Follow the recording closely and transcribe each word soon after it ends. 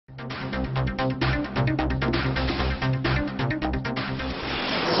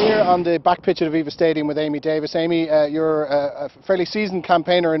here on the back pitch at Aviva Stadium with Amy Davis. Amy, you're a fairly seasoned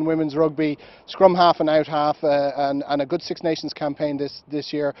campaigner in women's rugby, scrum half and out half, and a good Six Nations campaign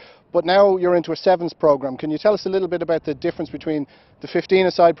this year. But now you're into a sevens programme. Can you tell us a little bit about the difference between the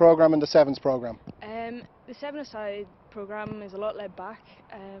 15-a-side programme and the sevens programme? The 7-a-side programme is a lot laid back,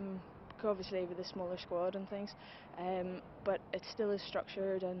 obviously with a smaller squad and things, but it still is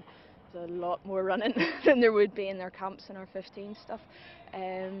structured and there's a lot more running than there would be in their camps and our 15 stuff.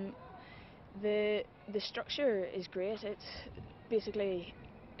 The structure is great. It's basically,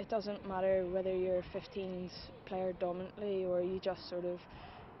 it doesn't matter whether you're 15s player dominantly or you just sort of,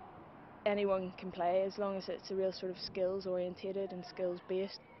 anyone can play as long as it's a real sort of skills orientated and skills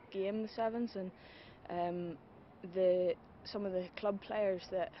based game, the sevens. And some of the club players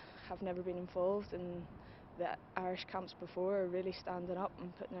that have never been involved in the Irish camps before are really standing up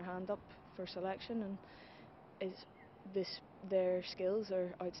and putting their hand up for selection, and their skills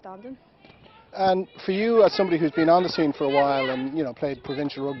are outstanding. And for you, as somebody who's been on the scene for a while and played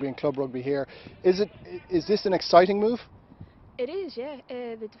provincial rugby and club rugby here, is this an exciting move? It is, yeah.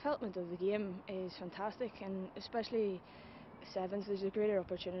 The development of the game is fantastic, and especially sevens, there's a greater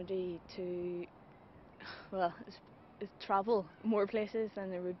opportunity to, well, travel more places than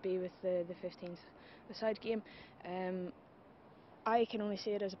there would be with the 15-a-side game. I can only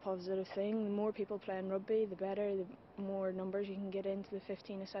see it as a positive thing. The more people playing rugby, the better. The more numbers you can get into the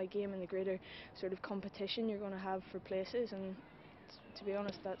 15-a-side game, and the greater sort of competition you're going to have for places. And to be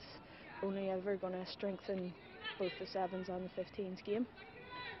honest, that's only ever going to strengthen both the sevens and the 15s game.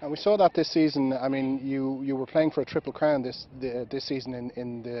 And we saw that this season. I mean, you were playing for a triple crown this season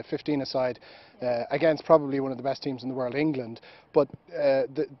in the 15-a-side against probably one of the best teams in the world, England. But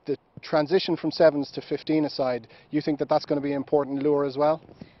the transition from sevens to 15-a-side, you think that's going to be an important lure as well?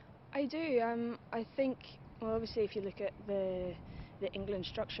 I do. I think, well, obviously, if you look at the England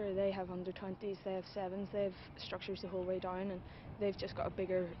structure, they have under-20s, they have sevens, they have structures the whole way down, and they've just got a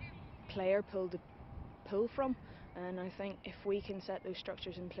bigger player pool to pull from. And I think if we can set those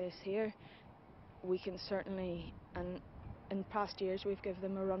structures in place here, we can certainly, and in past years we've given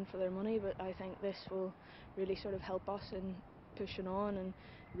them a run for their money, but I think this will really sort of help us in pushing on and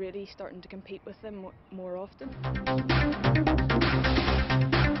really starting to compete with them more often.